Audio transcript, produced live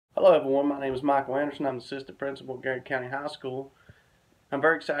Hello everyone, my name is Michael Anderson. I'm the Assistant Principal at Garrett County High School. I'm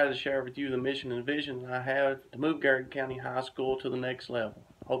very excited to share with you the mission and vision that I have to move Garrett County High School to the next level.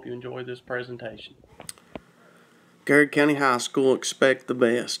 Hope you enjoy this presentation. Garrett County High School, expect the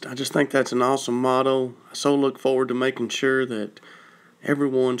best. I just think that's an awesome motto. I so look forward to making sure that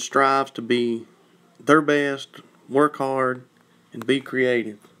everyone strives to be their best, work hard, and be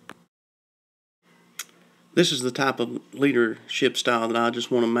creative. This is the type of leadership style that I just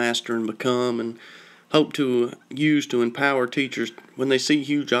want to master and become, and hope to use to empower teachers when they see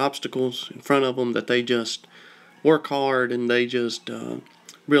huge obstacles in front of them, that they just work hard and they just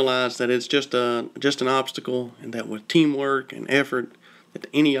realize that it's just an obstacle, and that with teamwork and effort that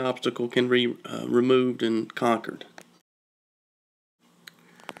any obstacle can be removed and conquered.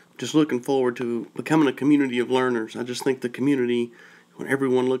 Just looking forward to becoming a community of learners. I just think the community, when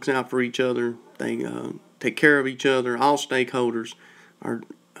everyone looks out for each other, they take care of each other, all stakeholders are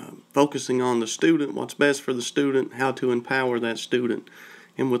focusing on the student, what's best for the student, how to empower that student.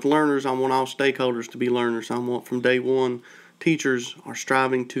 And with learners, I want all stakeholders to be learners. I want from day one, teachers are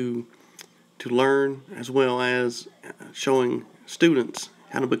striving to learn, as well as showing students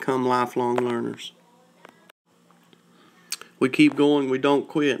how to become lifelong learners. We keep going, we don't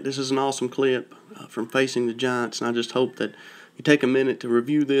quit. This is an awesome clip from Facing the Giants, and I just hope that you take a minute to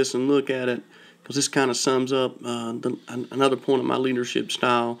review this and look at it, because this kind of sums up another point of my leadership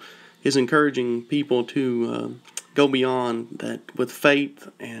style, is encouraging people to go beyond that with faith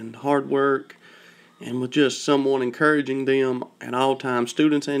and hard work, and with just someone encouraging them at all times,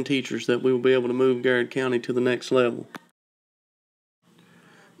 students and teachers, that we will be able to move Garrett County to the next level.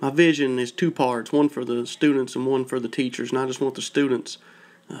 My vision is two parts, one for the students and one for the teachers, and I just want the students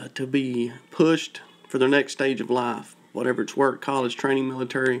to be pushed for their next stage of life, whatever it's work, college, training,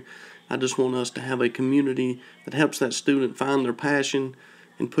 military. I just want us to have a community that helps that student find their passion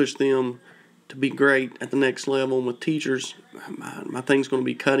and push them to be great at the next level. And with teachers, my thing's going to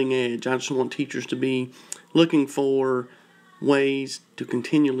be cutting edge. I just want teachers to be looking for ways to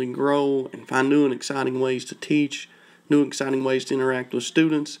continually grow and find new and exciting ways to teach, new exciting ways to interact with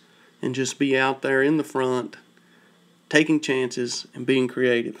students, and just be out there in the front, taking chances and being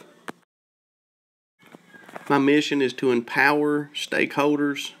creative. My mission is to empower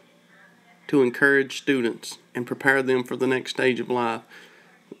stakeholders, to encourage students and prepare them for the next stage of life.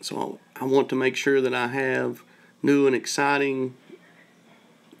 So I want to make sure that I have new and exciting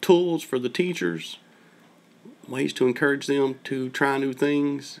tools for the teachers, ways to encourage them to try new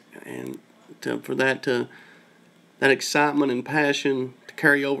things, and for that excitement and passion to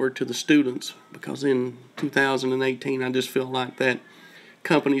carry over to the students, because in 2018 I just feel like that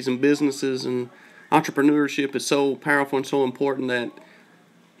companies and businesses and entrepreneurship is so powerful and so important, that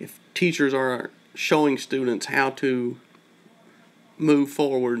if teachers are showing students how to move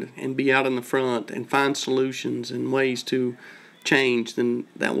forward and be out in the front and find solutions and ways to change, then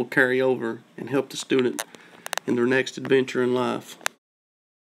that will carry over and help the student in their next adventure in life.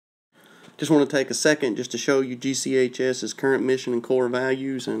 Just want to take a second just to show you GCHS's current mission and core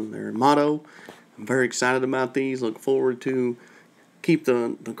values and their motto. I'm very excited about these. Look forward to keep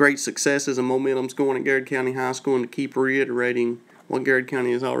the great successes and momentums going at Garrett County High School, and to keep reiterating what Garrett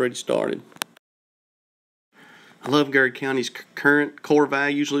County has already started. I love Garrett County's current core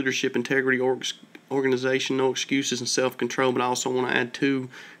values: leadership, integrity, organization, no excuses, and self-control. But I also want to add two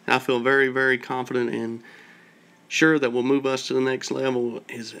that I feel very, very confident and sure that will move us to the next level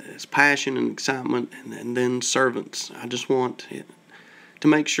is passion and excitement, and then servants. I just want to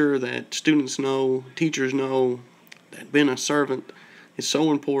make sure that students know, teachers know, that being a servant is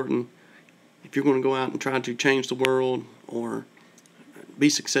so important if you're going to go out and try to change the world or be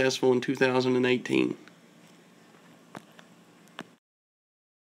successful in 2018.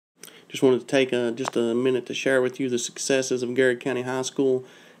 Just wanted to take just a minute to share with you the successes of Garrett County High School.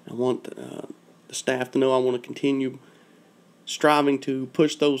 I want the staff to know I want to continue striving to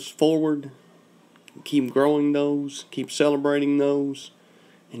push those forward, keep growing those, keep celebrating those,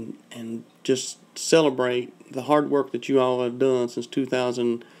 and just celebrate the hard work that you all have done since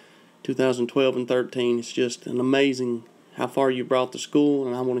 2012 and 13. It's just an amazing how far you brought the school,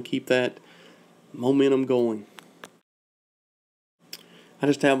 and I want to keep that momentum going. I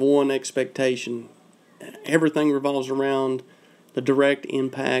just have one expectation. Everything revolves around the direct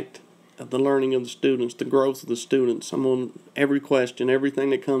impact of the learning of the students, the growth of the students. I'm on every question, everything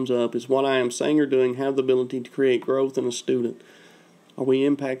that comes up is what I am saying or doing have the ability to create growth in a student. Are we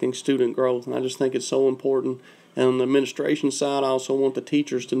impacting student growth? And I just think it's so important. And on the administration side, I also want the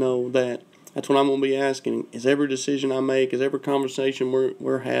teachers to know that that's what I'm going to be asking. Is every decision I make, is every conversation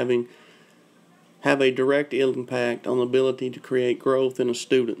we're having, have a direct impact on the ability to create growth in a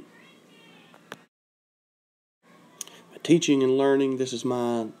student. Teaching and learning, this is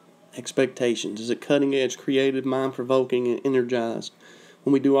my expectations. Is it cutting edge, creative, mind-provoking, and energized?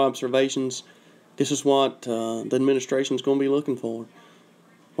 When we do observations, this is what the administration is going to be looking for.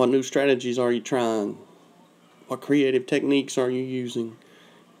 What new strategies are you trying? What creative techniques are you using?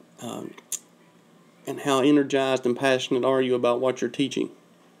 And how energized and passionate are you about what you're teaching?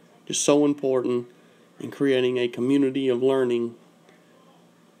 Just so important in creating a community of learning.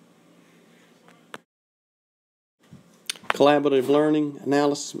 Collaborative learning,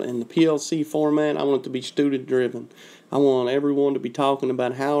 analysis in the PLC format. I want it to be student driven. I want everyone to be talking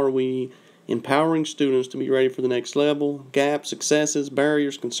about how are we empowering students to be ready for the next level, gaps, successes,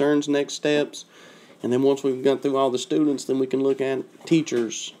 barriers, concerns, next steps. And then once we've got through all the students, then we can look at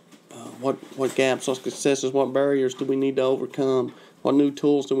teachers. What gaps, what successes, what barriers do we need to overcome? What new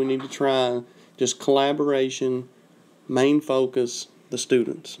tools do we need to try? Just collaboration, main focus, the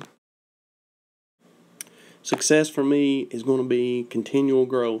students. Success for me is going to be continual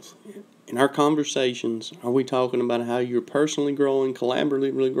growth. In our conversations, are we talking about how you're personally growing,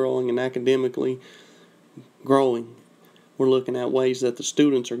 collaboratively growing, and academically growing? We're looking at ways that the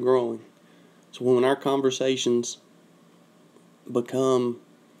students are growing. So when our conversations become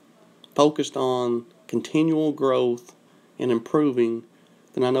focused on continual growth and improving,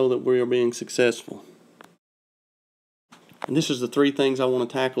 then I know that we are being successful. And this is the 3 things I want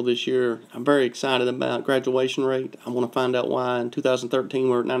to tackle this year. I'm very excited about graduation rate. I want to find out why in 2013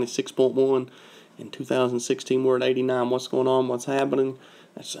 we're at 96.1. In 2016 we're at 89. What's going on? What's happening?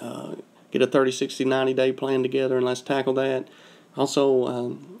 Let's get a 30, 60, 90-day plan together and let's tackle that.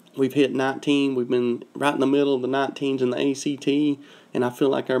 Also, we've hit 19. We've been right in the middle of the 19s in the ACT, and I feel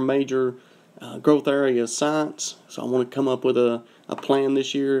like our major growth area is science. So I want to come up with a plan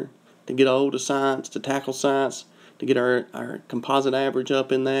this year to get a hold of science, to tackle science, to get our composite average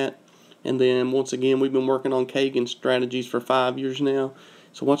up in that. And then once again, we've been working on Kagan strategies for 5 years now.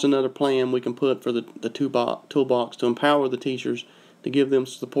 So what's another plan we can put for the toolbox to empower the teachers, to give them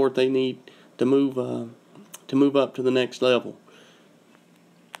support they need to move up to the next level?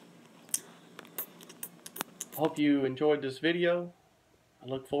 Hope you enjoyed this video. I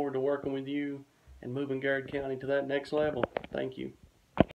look forward to working with you and moving Garrett County to that next level. Thank you.